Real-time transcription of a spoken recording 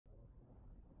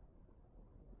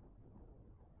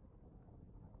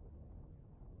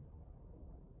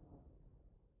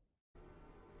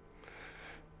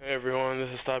Hey everyone, this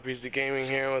is Stop Easy Gaming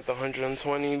here with the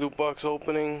 120 loot box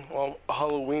opening, well,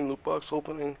 Halloween loot box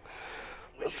opening.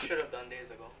 Which you should have done days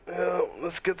ago. Yeah,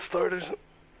 let's get started. Okay,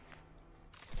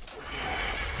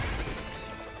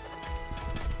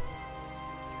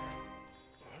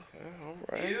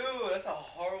 alright. Ew, that's a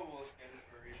horrible skin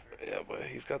for Reaper. Yeah, but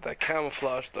he's got that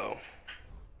camouflage though.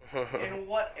 In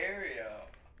what area?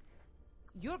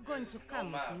 You're going to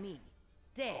come with me,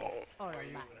 dead or Or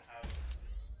you alive. would have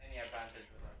any advantage with us.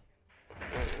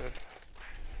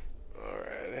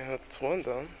 Alright, that's one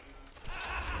done. Are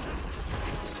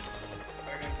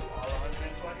you gonna do all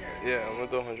 120 or? Yeah, I'm gonna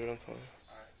do 120. Alright.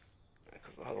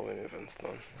 Because the Halloween event's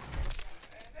done.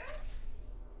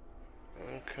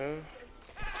 Okay.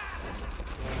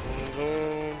 Boom,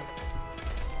 boom.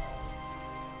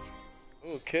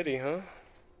 Ooh, kitty, huh?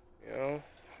 You know?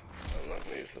 I'm not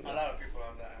gonna use it. A lot of people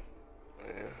have that.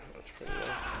 Yeah, that's pretty nice.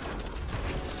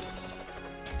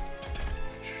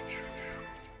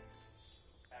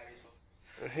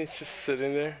 He's just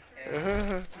sitting there.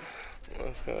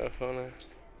 That's kind of funny.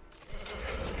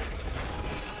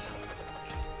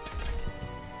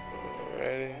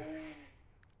 Alrighty.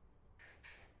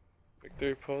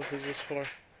 Victory pose is just for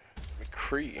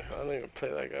McCree. I don't even play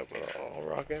that guy, but I'll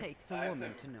rock it. Takes a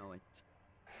woman to know it.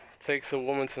 Takes a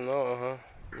woman to know,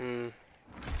 huh?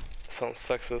 Sounds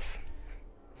sexist.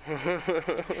 Yeah,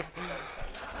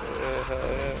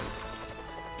 yeah.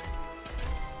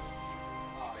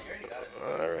 I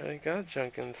already got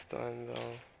Junkenstein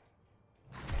though.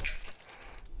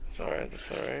 It's alright,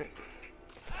 that's alright.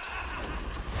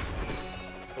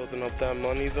 Building up that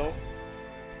money though.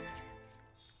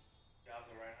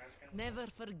 Never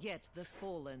forget the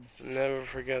fallen. Never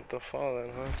forget the fallen,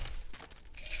 huh?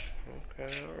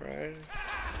 Okay, alright.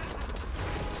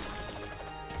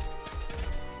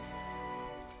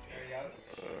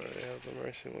 Yeah, the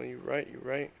mercy. When you right, you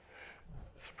right.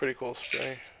 It's a pretty cool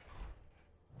spray.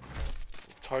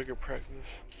 Target practice.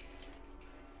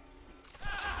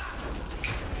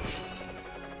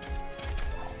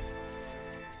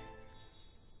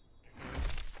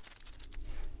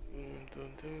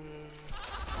 Dun, dun.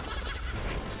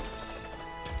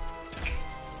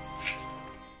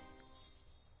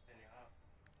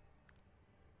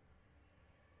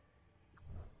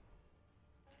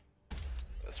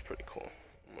 That's pretty cool.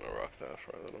 I'm gonna rock that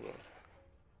for a little bit.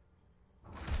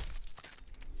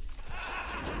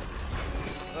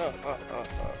 Okay,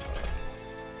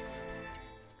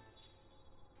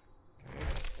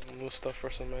 new stuff for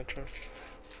some metro.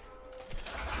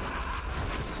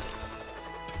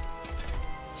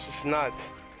 She's not.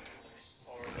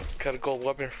 Got a gold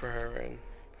weapon for her, and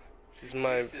she's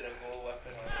my.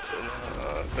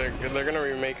 They're gonna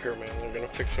remake her, man. They're gonna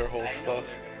fix her whole stuff.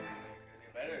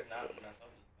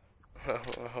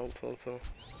 I hope so too.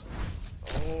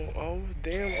 Oh,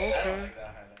 damn. Okay.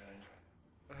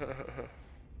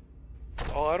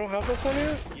 Oh, I don't have this one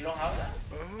yet? You don't have that?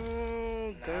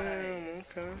 Oh, damn,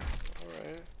 okay.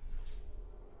 Alright.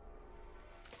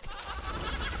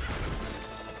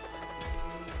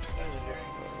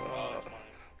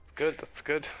 That's good, that's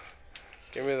good.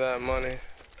 Give me that money.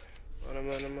 Money,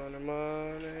 money, money,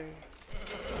 money.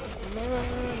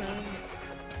 Money.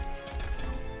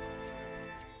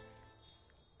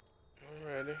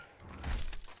 Alrighty.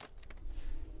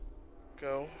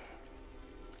 Go.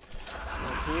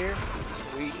 Here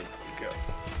we go.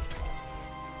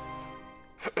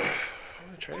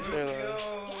 Tracer yeah,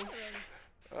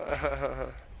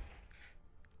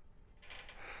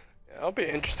 that'll be an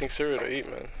interesting cereal to eat,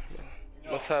 man.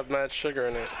 Must have mad sugar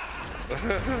in it.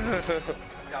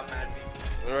 Got mad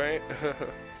meat. Right?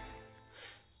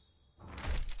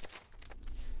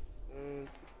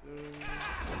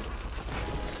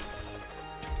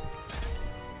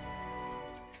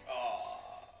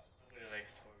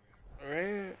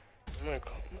 Right? I'm gonna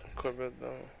equip it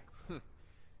though.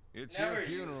 It's your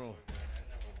funeral.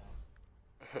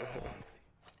 You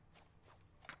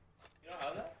don't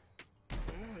have that?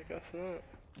 I guess not.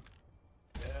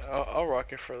 Yeah, I'll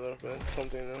rock it for a little bit.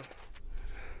 Something new.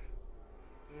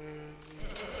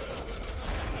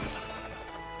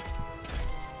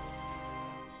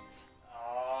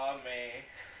 Aw, man.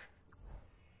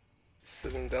 Just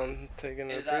sitting down, taking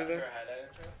a Is that breather. your highlight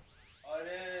intro? Oh, it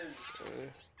is.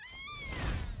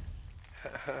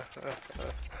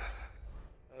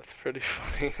 That's pretty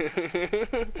funny.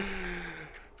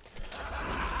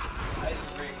 Ice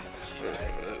break machine,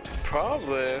 right?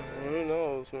 Probably. Who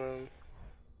knows, man? Some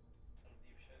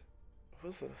deep shit.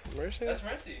 Who's this? Mercy? That's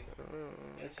Mercy. Oh,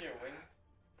 You see your wings?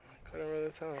 I couldn't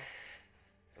really tell.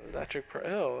 Electric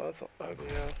Ew, that's an ugly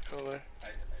ass color.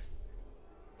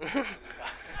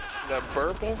 That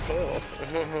purple? Oh.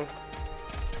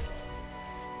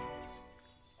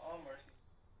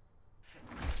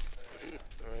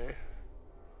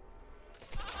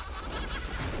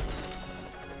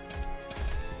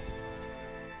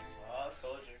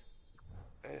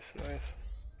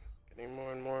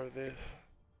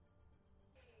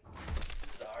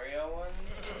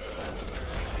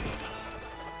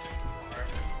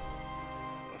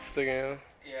 sticking out.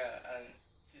 Yeah, and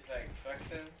she's like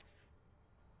flexing.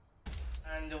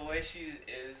 And the way she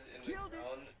is in the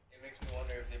ground, it makes me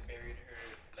wonder if they buried her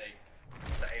like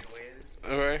sideways.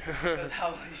 Right. Cause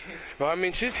how would you? But I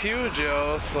mean, she's huge,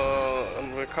 yo. So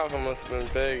the coffin must have been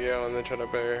big, yo, when they tried to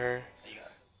bury her.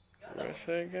 Where's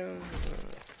it again?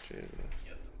 Jesus.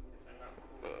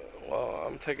 Well,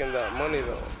 I'm taking that money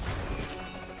though.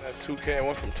 That 2K, I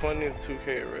went from 20 to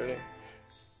 2K already.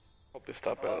 Hope they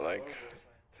stop at like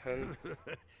 10.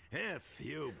 If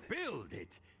you build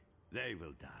it, they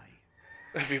will die.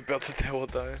 If you built it, they will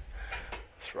die.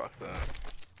 Let's rock that.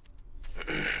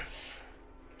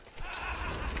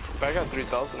 But I got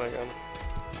 3,000 again.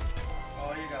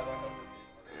 Oh, you got back up.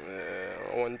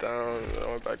 Yeah, I went down, I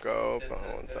went back up,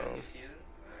 I went down.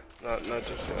 Not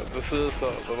just yet. This is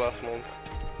the last month.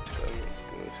 Then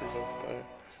the season started.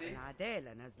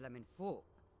 العدالة نازلة من فوق.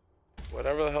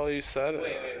 Whatever the hell you said,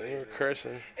 Wait, you were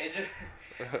cursing. It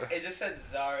just said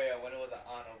Zarya when it was an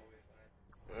honor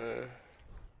voice.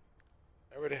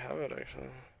 I already have it actually.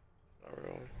 Not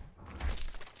real.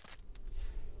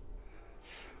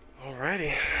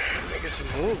 Alrighty, making some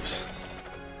moves.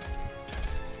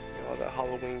 All that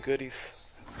Halloween goodies.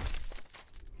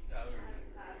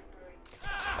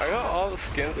 I got all the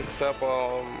skins except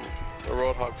the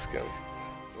Roadhog skin.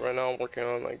 Right now I'm working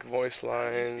on like voice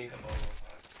lines,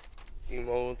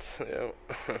 emotes, yeah.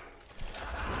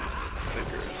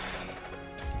 Stickers.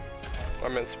 I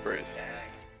meant sprays.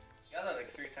 You got that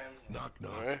like 3 times. Knock,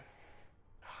 knock. Alright.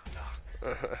 Knock, knock.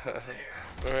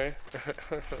 Alright.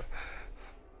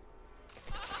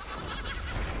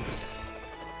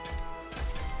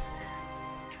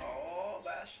 Oh,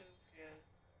 Bastion skin.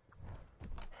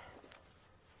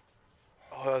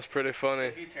 Oh, that's pretty funny.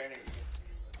 If you turn it, you can see.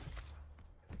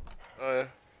 Oh yeah.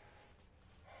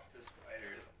 It's a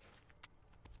spider.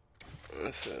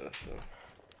 Let's see, let's see.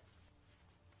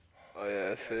 Oh yeah,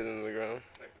 I see it in the ground.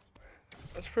 It's like a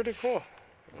spider. That's pretty cool.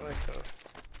 I like that.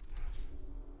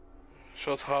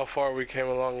 Shows how far we came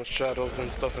along with shadows and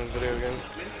stuff in video games.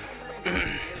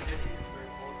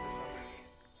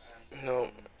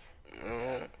 No.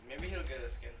 No. Maybe he'll get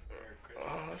a skin for Christmas.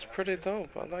 Oh, that's pretty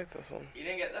dope. I like this one. You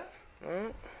didn't get that?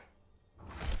 Alright.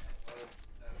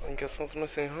 I guess what's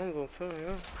missing Hanzo too,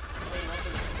 yeah.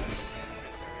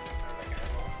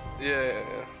 Yeah.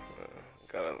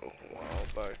 Got it a while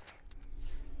back.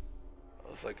 I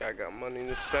was like, I got money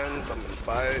to spend, I'm gonna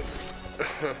buy it.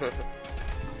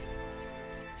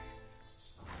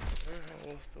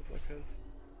 What's duplicates?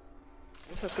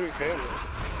 What's a 3K man?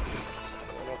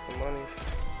 Going up the monies.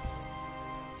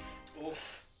 Oof.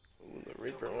 Ooh, the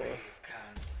Reaper one.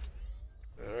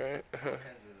 Alright.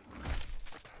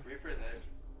 Reaper's edge.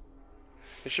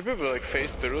 You should be able to like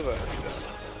phase through that.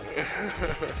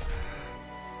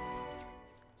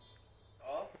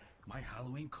 Oh, My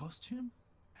Halloween costume?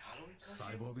 Halloween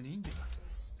costume? Cyborg Ninja.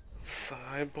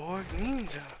 Cyborg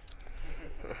Ninja.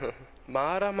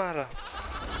 Mara Mara.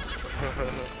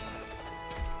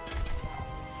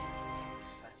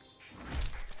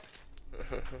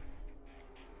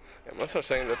 Yeah, I must start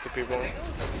saying that to people. I think it was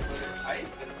a Twitter.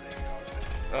 I've been saying it all the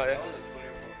time. Oh yeah? That was a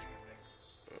Twitter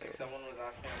post. Like someone was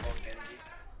asking about Genji.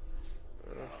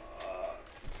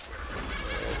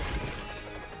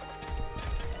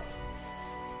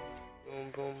 Boom,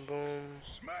 boom, boom.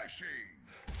 Smashing!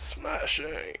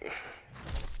 Smashing.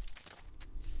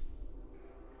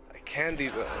 That candy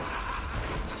though.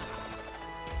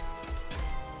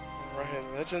 Alright,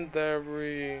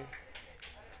 legendary.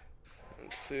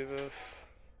 Let's see this.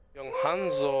 Young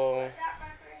Hanzo.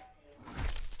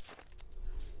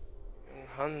 Young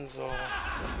Hanzo.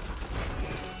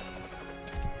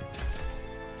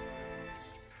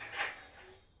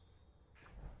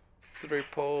 Three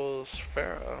poles,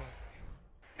 Pharaoh.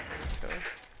 Okay.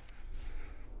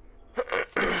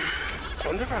 I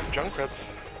wonder if I have Junkrats.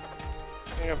 I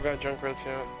think I've got Junkrats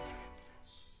yet.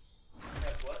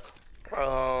 That's what?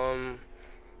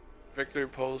 Victory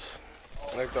pose.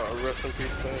 Like the rest in peace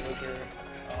thing.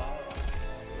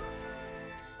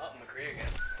 Oh, McCree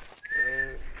again.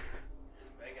 Just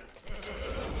begging.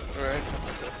 Alright.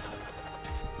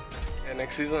 And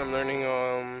next season I'm learning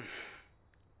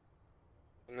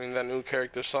that new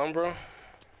character Sombra.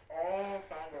 Oh,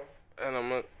 Sombra. And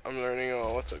I'm learning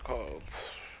what's it called?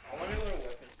 I wonder what a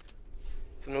weapon.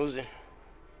 It's an Uzi.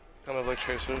 Kind of like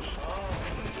Tracers.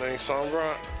 Oh. Learning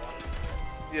Sombra.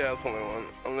 Yeah, it's only one.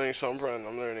 I'm learning Sombra and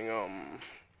I'm learning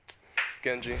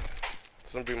Genji.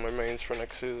 It's gonna be my mains for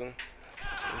next season.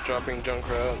 I'm dropping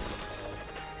Junkrat.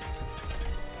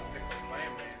 My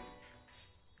man.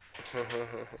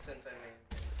 Since I made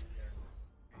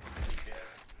Genji, yeah.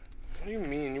 What do you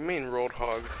mean? You mean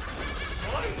Roadhog?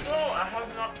 What? No, I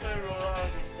have not played Roadhog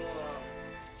in so long.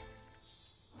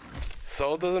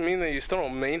 So it doesn't mean that you still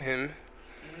don't main him.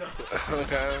 No.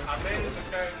 Okay. I made the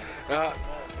character.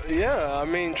 Yeah, I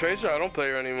mean Tracer, I don't play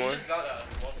her anymore. You just got that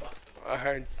one box. I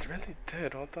really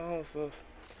did. What the hell is this?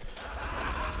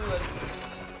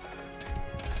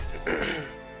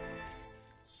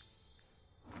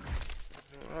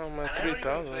 Oh, my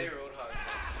 3,000.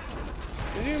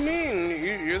 What do you mean?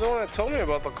 You're the one that told me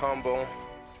about the combo.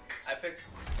 I picked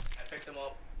them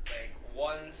up like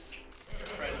once. A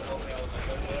friend told me I was like,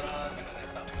 "What's going on?" And then I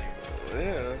stopped playing.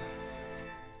 Yeah. I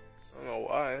don't know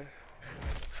why.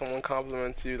 Someone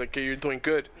compliments you like, "Hey, you're doing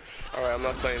good." All right, I'm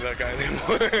not playing that guy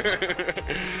anymore.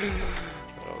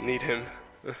 I don't need him.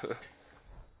 It's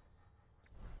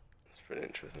pretty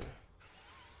interesting.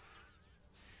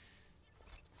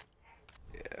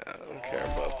 Yeah, I don't care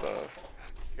about the.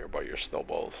 Care about your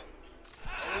snowballs.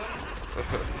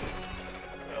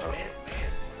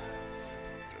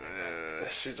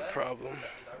 She's a problem.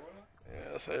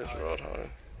 Yes, there's Roadhog.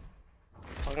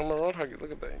 Talking about Roadhog,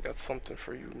 look at that. You got something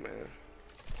for you, man.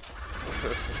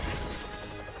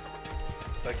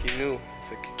 Like you knew.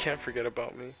 It's like you can't forget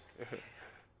about me.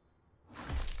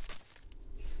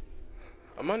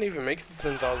 I might even make it to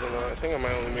 10,000 now. I think I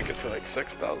might only make it to like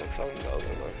 6,000,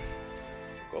 7,000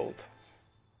 gold.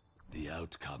 The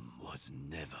outcome was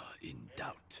never in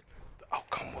doubt. The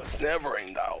outcome was never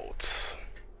in doubt.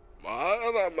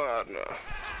 Mana.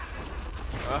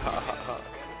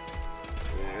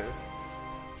 Yeah.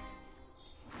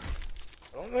 I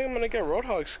don't think I'm gonna get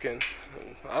Roadhog skin.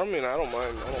 I don't mind. I don't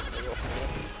think I'll.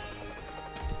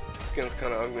 Skin's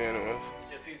kinda ugly anyways.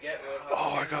 If you get Roadhog,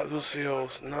 oh, I got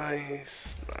Lucio's.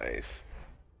 Nice. Nice.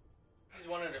 He's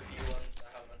one of the few ones I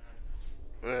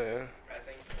haven't had. Yeah. I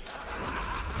think.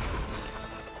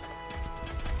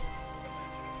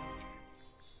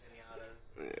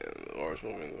 Yeah, the orb's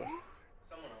moving though.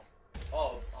 Someone else.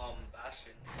 Oh,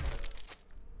 Bastion.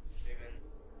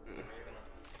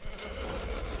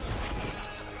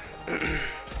 Raven.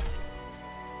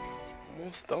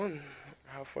 Almost done.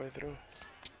 Halfway through.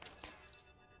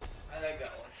 I like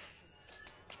that one.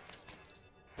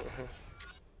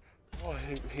 Oh,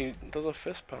 he does a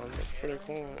fist pound. That's pretty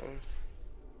cool.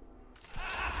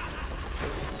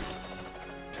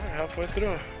 Alright, halfway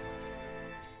through.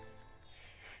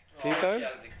 Tea time? She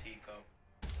has the teacup.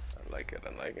 I like it. I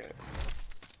like it.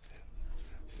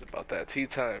 She's about that tea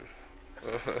time.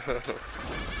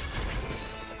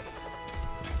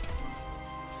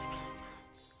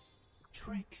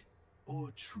 Trick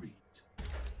or treat?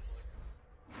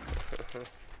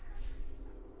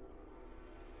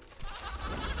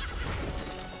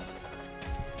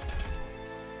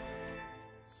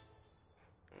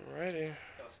 Alrighty.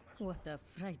 What a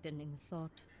frightening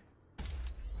thought.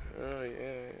 Oh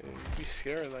yeah, you be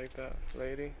scared like that,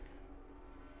 lady.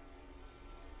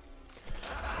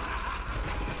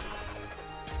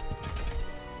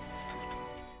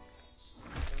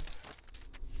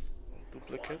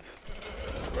 Duplicate,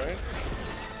 right?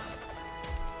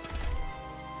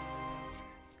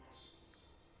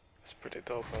 It's pretty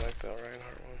dope. I like that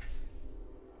Reinhardt one.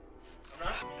 I'm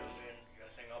not sure if you're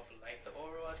dressing up like the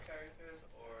Overwatch characters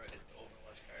or it's the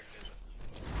Overwatch characters.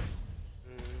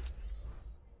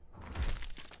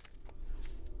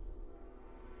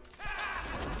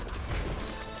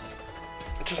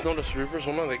 I just noticed Reaper's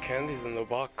one of the candies in the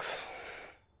box.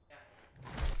 Yeah.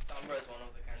 Sombra is one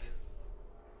of the candies.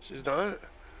 She's not?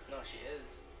 No, she is.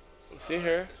 Let's see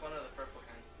her. It's one of the purple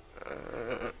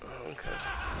candies. Okay.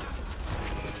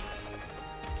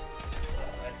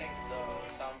 I think the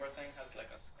Sombra thing has like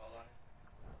a skull on it.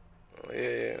 Oh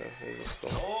yeah, there's a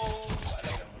skull. Oh, I like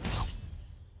that one.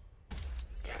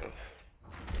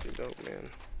 That's pretty dope, man.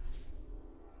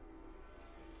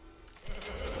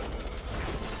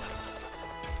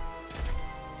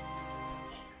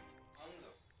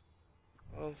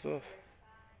 What's this?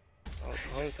 Oh,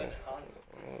 it's Hanzo.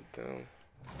 Oh, damn.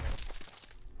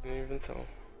 Didn't even tell.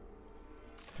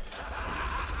 The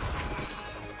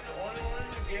only one in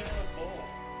the game was both.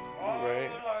 Oh,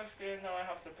 Right. Roadhog skin, now I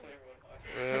have to play Roadhog.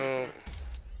 Yeah.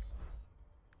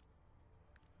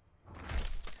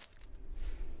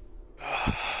 I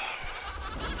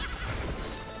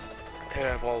think I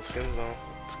have all the skins though.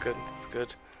 It's good. It's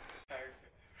good.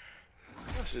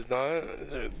 She's not.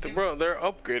 Bro, they're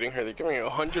upgrading her. They're giving her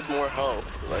 100 more health.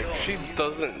 Like, she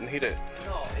doesn't need it.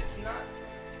 No, it's not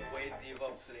the way Diva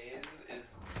plays is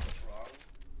what's wrong.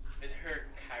 It's her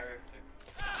character.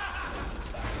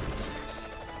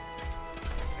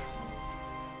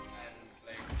 And,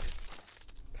 like,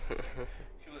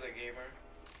 she was a gamer.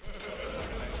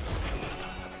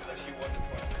 But she won the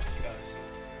tournament. She got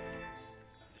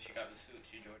suit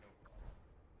she joined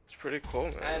OverWatch. It's pretty cool,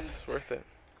 man. And it's worth it.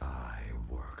 I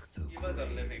work the Diva's a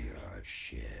living graveyard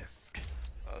shift.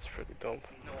 Oh, that's pretty dope.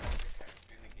 no other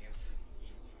character in the game is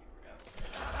EG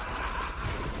forever.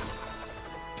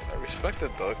 I respect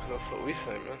it though, because that's what we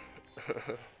say,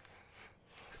 man.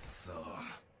 So.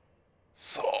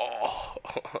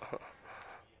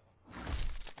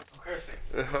 I'm cursing.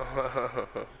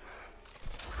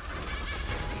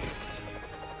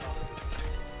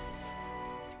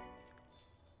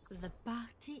 The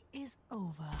party is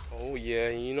over. Oh yeah,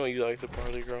 you know you like the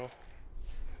party, girl.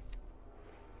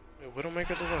 Wait,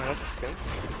 Widowmaker doesn't have a skin?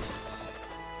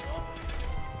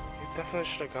 You definitely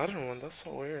should have gotten one, that's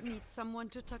so weird. Need someone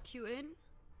to tuck you in?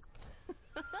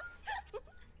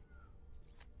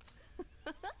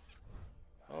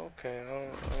 Okay, I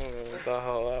don't know what the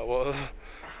hell that was.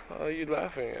 What are you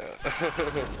laughing at?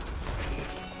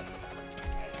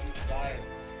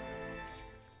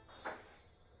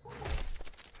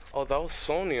 Oh, that was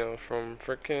Sonya from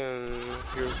frickin'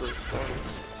 Heroes of the Storm.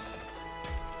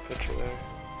 Picture there.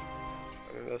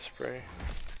 I mean, that's spray.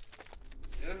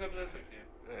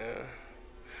 Yeah.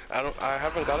 I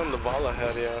haven't gotten the Vala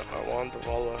head yet. I want the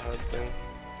Vala head thing.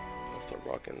 I'll start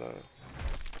rocking that.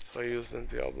 So I used in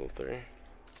Diablo 3.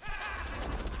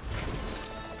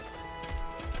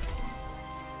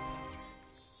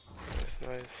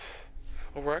 Nice.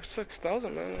 Oh, we're at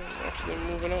 6,000, man. We're actually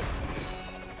moving up.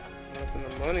 Up in the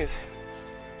monies.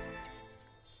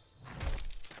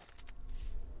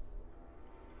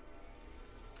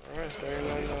 Alright,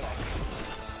 39 now.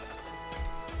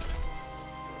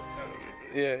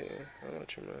 Yeah, I know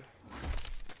what you meant.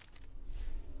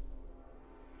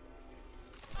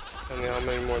 And how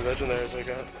many more legendaries I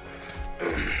got.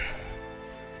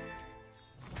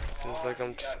 Seems like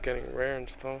I'm just getting rare and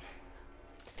stuff.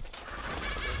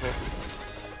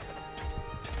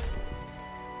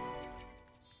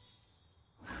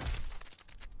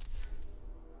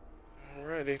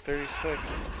 Alrighty, 36.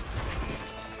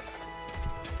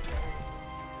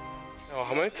 Oh,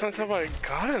 how many times have I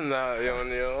gotten that,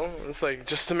 yo? It's like,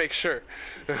 just to make sure.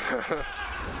 Didn't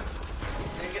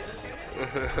get this game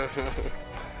yet? Pretty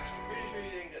sure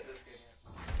you didn't get this game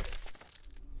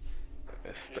yet.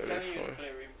 It's You're telling me you 34. didn't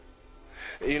play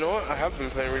Reaper. You know what? I have been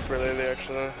playing Reaper lately,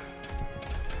 actually.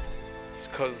 It's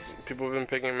because people have been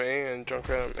picking May, and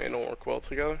Junkrat and May don't work well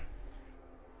together.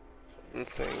 So I've been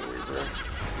playing Reaper.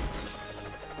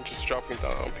 I'm just dropping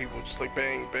down on people, just like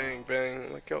bang, bang,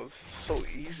 bang. Like, yo, this is so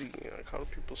easy. Like, how do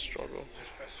people struggle?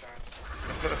 Just press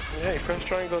triangle. Yeah, you press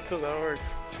triangle too, that works.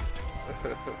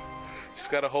 Just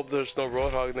gotta hope there's no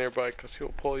Roadhog nearby, because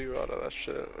he'll pull you out of that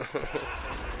shit.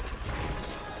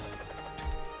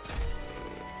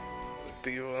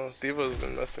 Diva's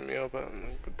been messing me up at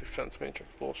good defense matrix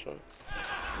bullshit.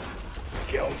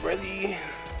 Get ready.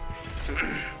 This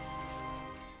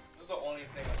is the only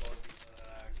thing about Diva that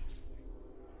I actually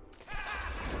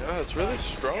Yeah, it's really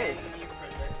strong. Can you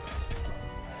predict? It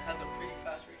has a pretty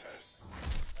fast recharge.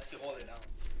 Unless you hold it down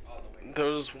all the way. There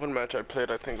was one match I played,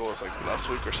 I think it was like last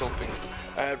week or something.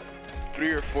 I had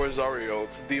 3 or 4 Zario's.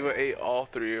 Diva ate all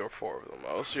 3 or 4 of them.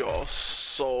 I was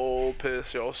so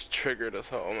pissed. I was triggered as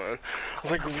hell, man. I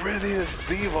was like, really, this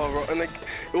Diva, bro? And like,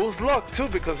 it was luck too,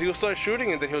 because he would start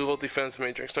shooting and then he would go defense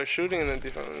matrix. Start shooting and then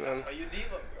defense. And then... Are you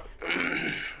Diva, bro?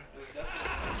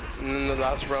 And then the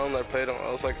last round I played him,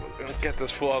 I was like, get this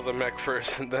fool out of the mech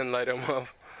first and then light him up.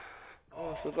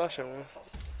 Oh, Sebastian, man.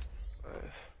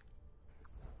 Nice.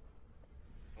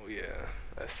 Oh yeah,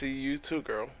 I see you too,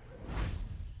 girl.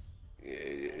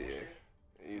 Yeah.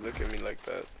 You look at me like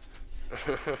that.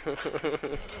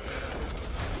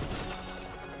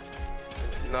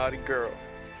 Naughty girl.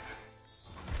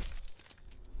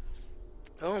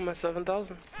 Oh, I'm at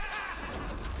 7,000.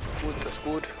 Good, that's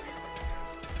good.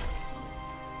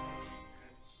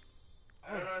 I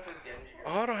don't know if it's Genji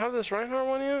or Oh, I don't have this Reinhardt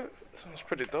one yet? This one's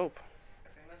pretty dope. I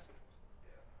think that's supposed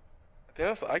to I think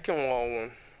that's the Icon Wall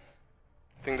one.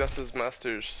 I think that's his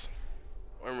master's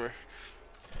armor.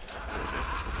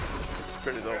 It's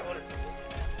pretty dope. What is it?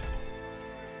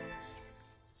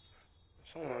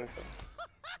 Something like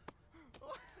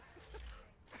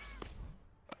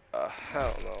that.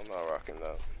 Hell no, I'm not rocking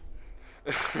that.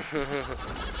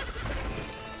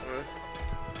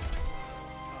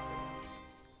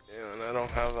 Yeah, and I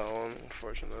don't have that one,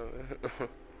 unfortunately. Nope.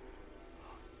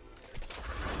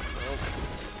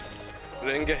 I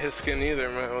didn't get his skin either,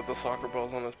 man, with the soccer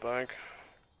balls on his back.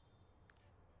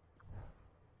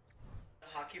 The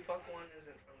hockey puck one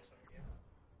isn't from some game.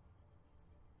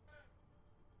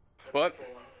 What?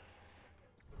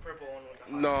 The purple one with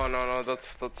the No,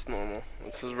 that's normal.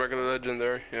 This is regular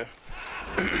legendary, yeah.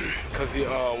 Cause he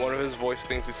one of his voice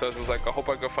things he says is like, I hope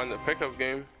I can find the pickup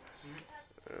game.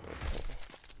 Yeah.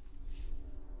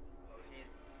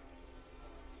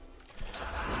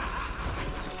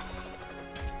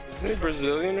 Isn't he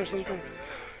Brazilian or something?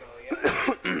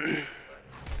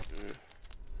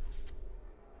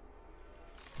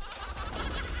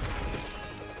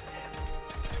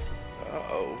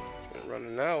 Uh-oh, I'm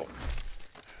running out.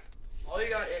 Oh, you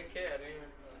got AK, I didn't even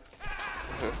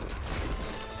realize.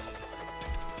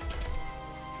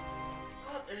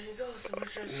 Oh, there you go, some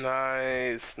treasure.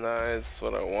 Nice, nice,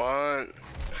 what I want.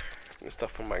 New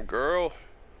stuff for my girl.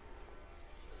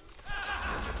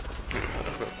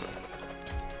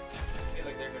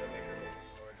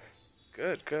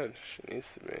 Good, good. She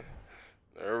needs to be.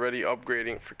 They're already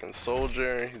upgrading freaking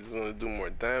soldier. He's gonna do more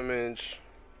damage.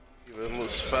 Even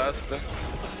moves faster.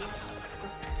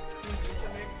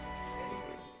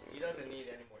 He doesn't need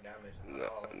any more damage.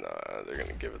 Nah, they're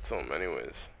gonna give it to him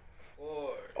anyways.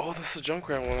 Or oh, that's a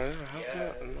Junkrat one. I didn't have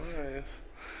that. Nice.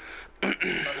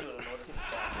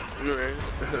 Right.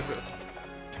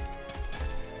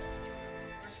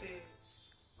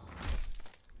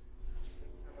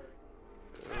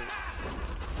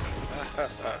 I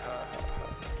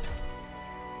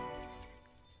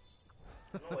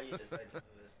don't know why you decided to do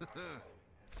this.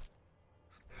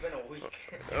 It's been a week.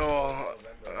 Oh,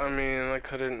 I mean, I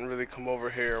couldn't really come over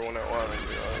here when I wanted, you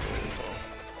know what I mean, so.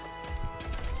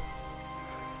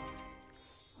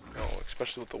 Oh,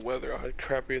 especially with the weather, how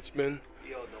crappy it's been.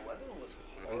 Yo, the weather was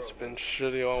horrible. It's been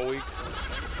shitty all week.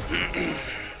 Yesterday,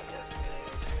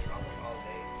 almost all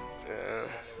day. Yeah. And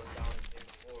it was down the day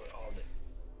before all day.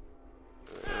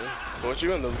 Yeah. So what you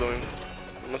end up doing?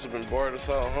 You must have been bored as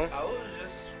hell, huh? I was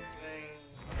just playing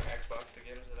other Xbox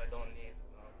games that I don't need.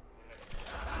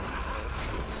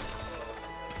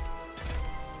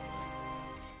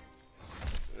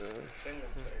 Single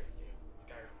player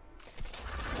game.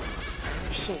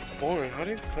 You're so boring. How do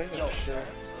you play that shit? Okay,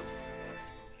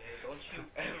 don't you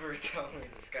ever tell me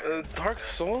the Skyrim. Dark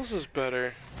Souls is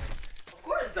better. Of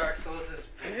course Dark Souls is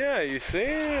better. Yeah, you see?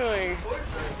 Like... Of course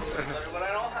Dark Souls is better, but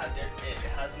I don't have it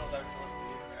has no Dark Souls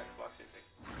 2 for Xbox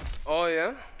 360. Oh, yeah?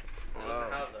 It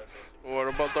doesn't have Dark Souls 2. What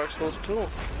about Dark Souls 2? Or 1?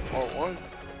 I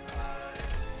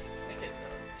think it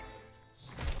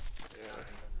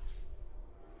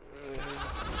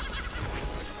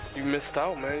does. You missed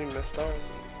out, man. You missed out.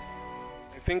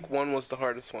 I think 1 was the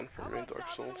hardest one for me, Dark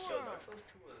Souls. So Dark Souls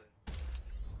 2 was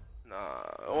Nah,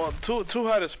 well, two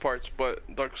had its parts, but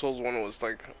Dark Souls 1 was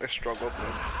like, I struggled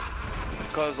with.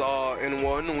 Because in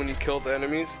 1, when you killed the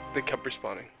enemies, they kept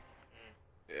respawning.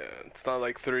 Yeah, it's not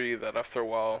like 3 that after a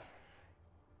while.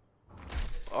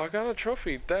 Oh, I got a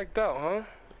trophy, decked out, huh?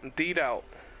 Deed out.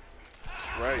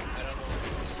 Right.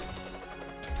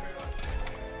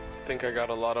 I think I got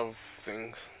a lot of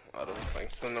things out of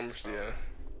like the numbers, yeah.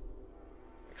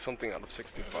 Like something out of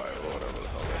 65 or whatever the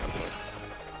hell they have there.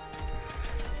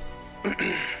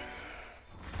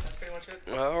 That's pretty much it.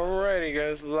 Alrighty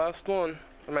guys, the last one.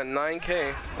 I'm at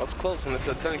 9K. I was close when it's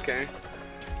at 10K.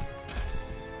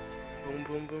 Boom,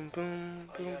 boom, boom, boom,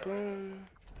 boom, boom.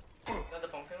 Is that the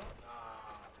pumpkin one?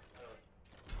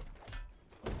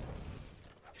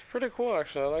 It's pretty cool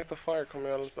actually. I like the fire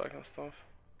coming out of his back and stuff.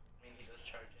 I mean, he does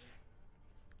charge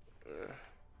it. Yeah.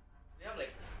 They have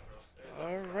like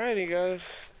Alrighty guys.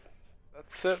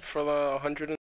 That's it for the 100.